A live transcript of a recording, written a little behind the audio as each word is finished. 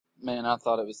Man, I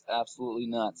thought it was absolutely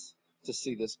nuts to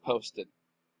see this posted.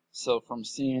 So from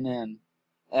CNN,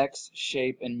 X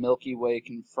shape in Milky Way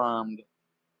confirmed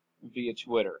via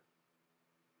Twitter.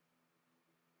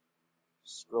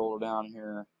 Scroll down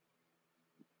here.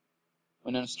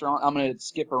 I'm going to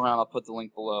skip around. I'll put the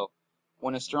link below.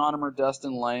 When astronomer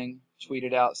Dustin Lang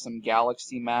tweeted out some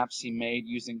galaxy maps he made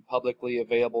using publicly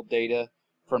available data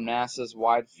from NASA's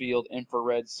Wide Field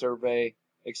Infrared Survey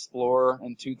Explorer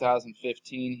in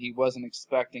 2015, he wasn't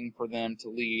expecting for them to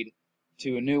lead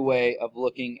to a new way of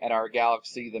looking at our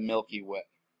galaxy, the Milky Way.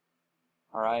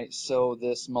 Alright, so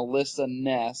this Melissa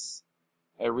Ness,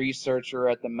 a researcher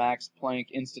at the Max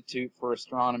Planck Institute for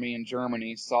Astronomy in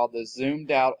Germany, saw the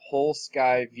zoomed-out whole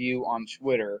sky view on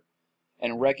Twitter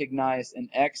and recognized an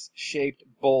X-shaped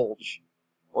bulge,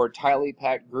 or tightly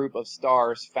packed group of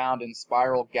stars found in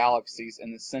spiral galaxies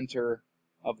in the center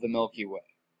of the Milky Way.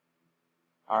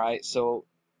 Alright, so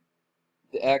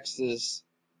the X is,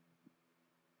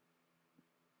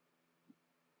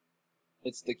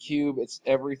 it's the cube, it's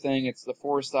everything, it's the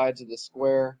four sides of the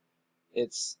square, you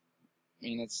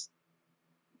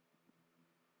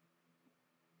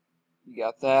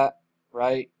got that,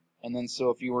 right? And then so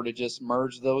if you were to just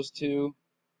merge those two,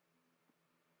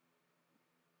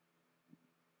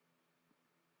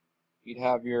 you'd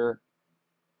have your,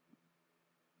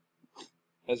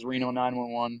 as Reno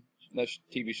 911, that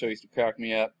TV show used to crack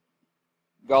me up,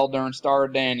 gall darn Star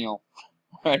of Daniel,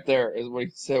 right there is what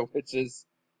he said, which is,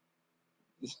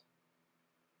 it's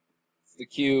the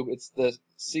cube, it's the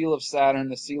seal of Saturn,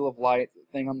 the seal of light, the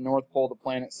thing on the North Pole of the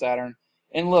planet Saturn.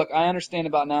 And look, I understand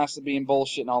about NASA being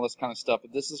bullshit and all this kind of stuff,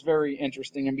 but this is very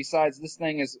interesting. And besides, this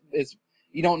thing is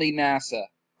you don't need NASA,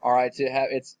 all right, to have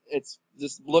it's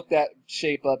just look that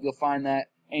shape up. You'll find that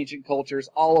ancient cultures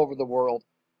all over the world.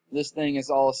 This thing is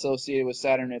all associated with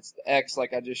Saturn. It's the X,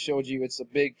 like I just showed you. It's a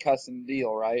big custom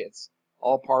deal, right? It's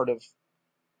all part of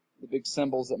the big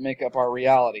symbols that make up our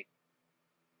reality.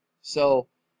 So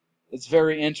it's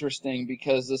very interesting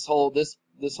because this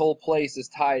whole place is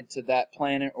tied to that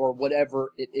planet or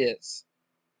whatever it is.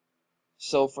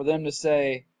 So for them to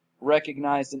say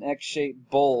recognized an X-shaped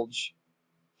bulge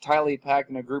tightly packed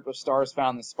in a group of stars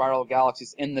found in the spiral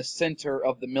galaxies in the center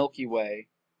of the Milky Way,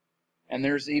 and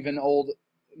there's even old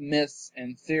myths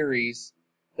and theories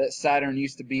that Saturn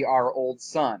used to be our old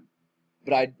sun.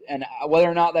 But whether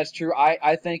or not that's true,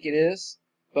 I think it is.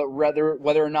 But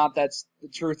whether or not that's the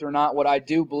truth or not, what I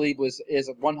do believe is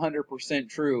 100%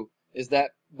 true is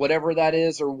that whatever that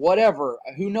is or whatever,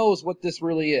 who knows what this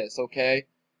really is, okay?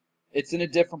 It's in a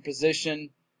different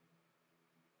position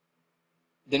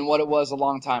than what it was a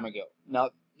long time ago.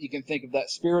 Now, you can think of that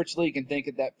spiritually, you can think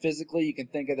of that physically, you can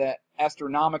think of that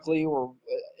astronomically or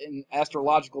in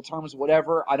astrological terms,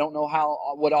 whatever. I don't know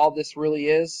what all this really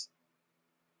is,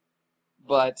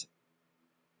 but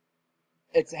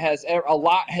it has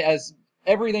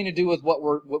everything to do with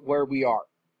where we are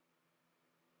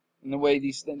and the way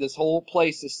this whole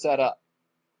place is set up.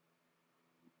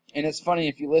 And it's funny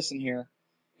if you listen here.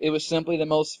 It was simply the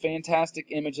most fantastic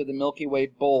image of the Milky Way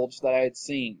bulge that I had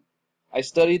seen. I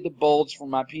studied the bulge for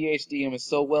my PhD and was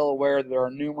so well aware that there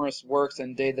are numerous works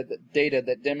and data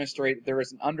that demonstrate that there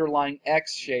is an underlying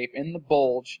X shape in the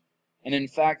bulge, and in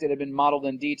fact it had been modeled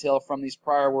in detail from these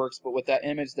prior works, but with that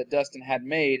image that Dustin had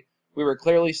made, we were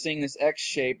clearly seeing this X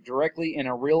shape directly in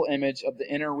a real image of the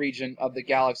inner region of the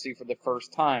galaxy for the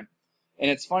first time.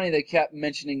 And it's funny they kept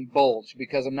mentioning bulge,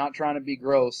 because I'm not trying to be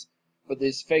gross, but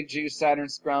this fake Jew, Saturn,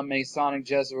 Scrum, Masonic,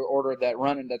 Jesuit order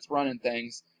that's running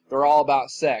things, they're all about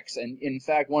sex. And in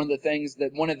fact, one of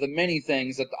the many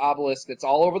things that the obelisk that's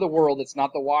all over the world, it's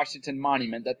not the Washington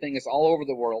Monument, that thing is all over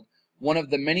the world. One of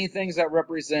the many things that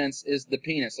represents is the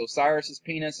penis. Osiris's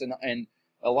penis and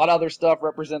a lot of other stuff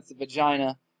represents the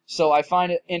vagina. So I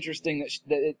find it interesting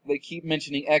that they keep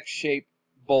mentioning X-shaped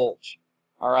bulge.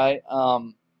 All right.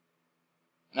 And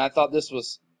I thought this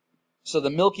was... So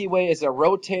the Milky Way is a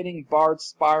rotating barred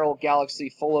spiral galaxy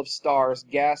full of stars,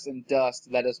 gas, and dust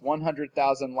that is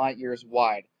 100,000 light years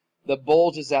wide. The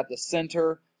bulge is at the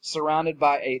center, surrounded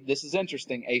by this is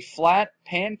interesting, a flat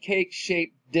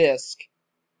pancake-shaped disk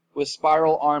with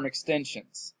spiral arm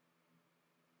extensions.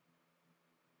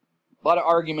 A lot of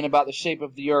argument about the shape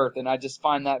of the Earth, and I just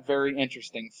find that very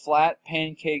interesting. Flat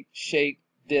pancake-shaped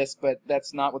disk, but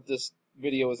that's not what this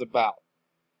video is about.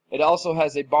 It also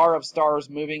has a bar of stars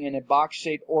moving in a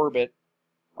box-shaped orbit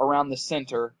around the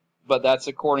center, but that's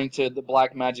according to the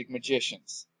black magic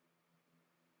magicians.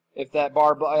 If that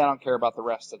bar, I don't care about the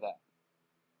rest of that.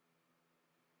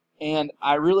 And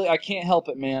I can't help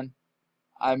it, man.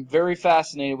 I'm very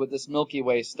fascinated with this Milky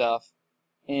Way stuff.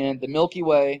 And the Milky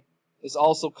Way is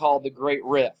also called the Great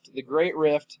Rift. The Great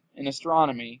Rift in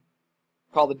astronomy,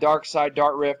 called the Dark Side,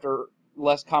 Dark Rift, or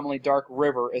less commonly Dark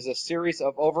River, is a series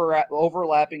of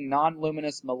overlapping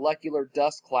non-luminous molecular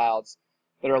dust clouds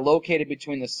that are located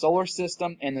between the solar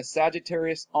system and the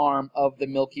Sagittarius arm of the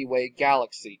Milky Way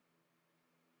galaxy.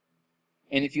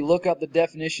 And if you look up the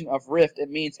definition of rift, it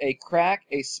means a crack,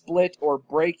 a split, or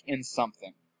break in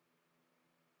something.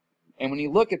 And when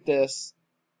you look at this,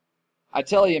 I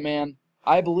tell you, man,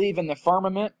 I believe in the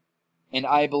firmament, and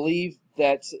I believe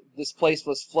that this place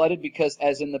was flooded because,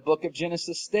 as in the book of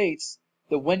Genesis states,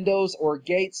 the windows or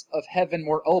gates of heaven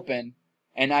were open,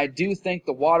 and I do think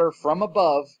the water from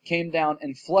above came down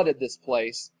and flooded this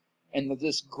place, and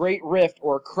this great rift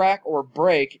or crack or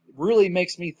break really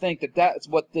makes me think that that's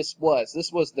what this was.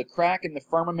 This was the crack in the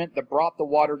firmament that brought the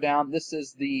water down. This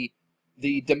is the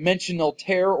dimensional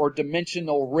tear or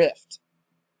dimensional rift,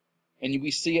 and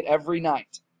we see it every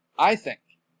night, I think.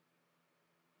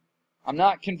 I'm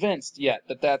not convinced yet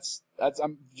that's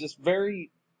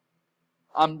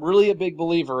I'm really a big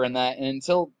believer in that, and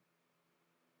until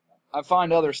I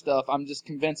find other stuff, I'm just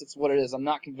convinced it's what it is. I'm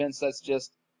not convinced that's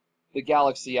just the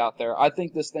galaxy out there. I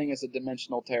think this thing is a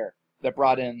dimensional tear that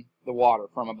brought in the water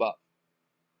from above.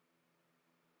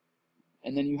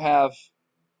 And then you have,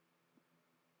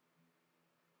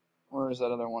 where is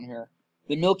that other one here?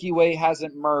 The Milky Way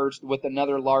hasn't merged with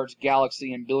another large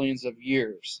galaxy in billions of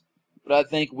years. But I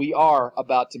think we are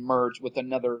about to merge with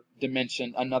another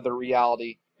dimension, another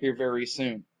reality here very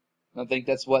soon. And I think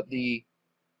that's what the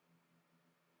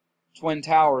Twin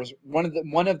Towers, one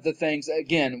of the things,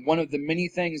 again, one of the many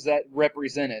things that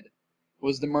represented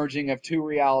was the merging of two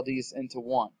realities into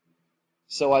one.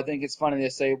 So I think it's funny to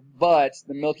say, but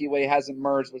the Milky Way hasn't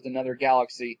merged with another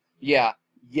galaxy. Yeah,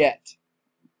 yet.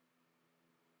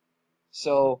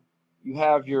 So you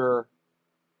have your,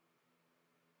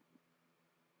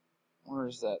 where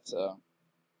is that?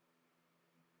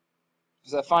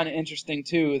 Because I find it interesting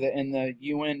too that in the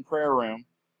UN prayer room,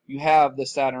 you have the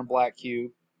Saturn black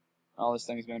cube. Oh, this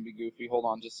thing's going to be goofy. Hold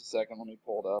on just a second. Let me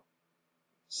pull it up.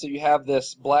 So you have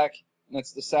this black,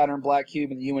 that's the Saturn black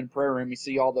cube in the UN prayer room. You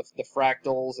see all the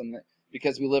fractals, and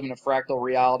because we live in a fractal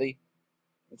reality,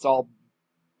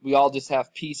 we all just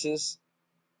have pieces.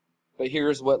 But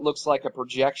here's what looks like a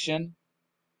projection.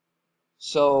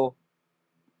 So,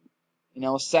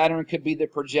 Saturn could be the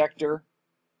projector,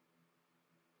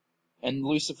 and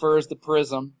Lucifer is the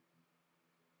prism.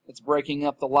 It's breaking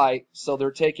up the light. So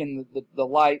they're taking the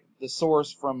light, the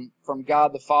source from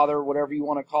God the Father, whatever you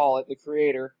want to call it, the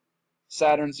Creator.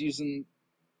 Saturn's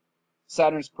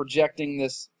projecting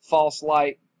this false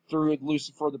light through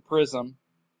Lucifer the prism,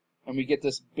 and we get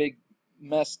this big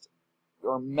mess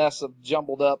of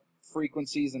jumbled up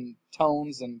frequencies and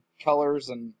tones and colors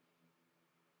and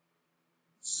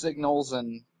signals,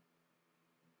 and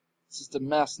it's just a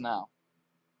mess now.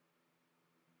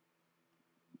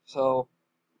 So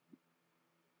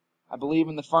I believe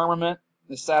in the firmament.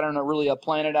 The Saturn are really a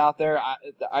planet out there.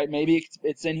 Maybe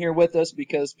it's in here with us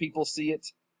because people see it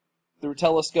through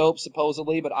telescopes,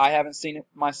 supposedly, but I haven't seen it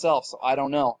myself, so I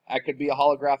don't know. That could be a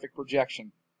holographic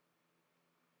projection.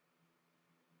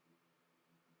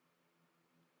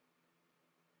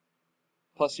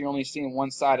 Plus, you're only seeing one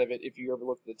side of it if you ever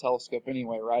look at the telescope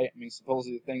anyway, right? I mean,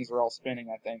 supposedly the things are all spinning,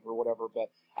 I think, or whatever, but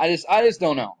I just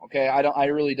don't know, okay? I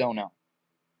really don't know.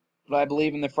 But I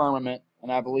believe in the firmament,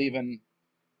 and I believe in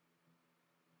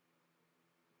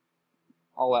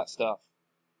all that stuff.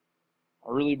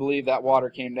 I really believe that water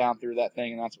came down through that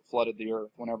thing, and that's what flooded the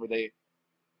earth whenever they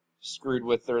screwed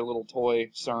with their little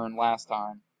toy CERN last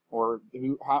time, or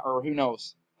who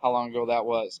knows how long ago that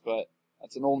was. But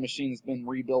that's an old machine that's been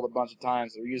rebuilt a bunch of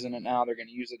times. They're using it now. They're going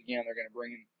to use it again. They're going to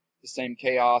bring in the same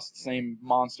chaos, the same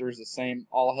monsters, the same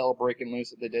all hell breaking loose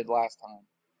that they did last time.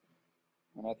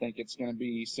 And I think it's going to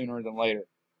be sooner than later.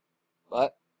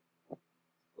 But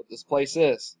what this place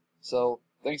is. So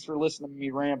thanks for listening to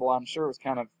me ramble. I'm sure it was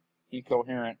kind of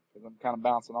incoherent because I'm kind of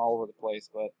bouncing all over the place,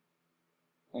 but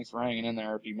thanks for hanging in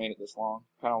there if you made it this long.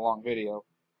 Kind of a long video.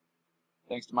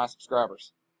 Thanks to my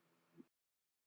subscribers.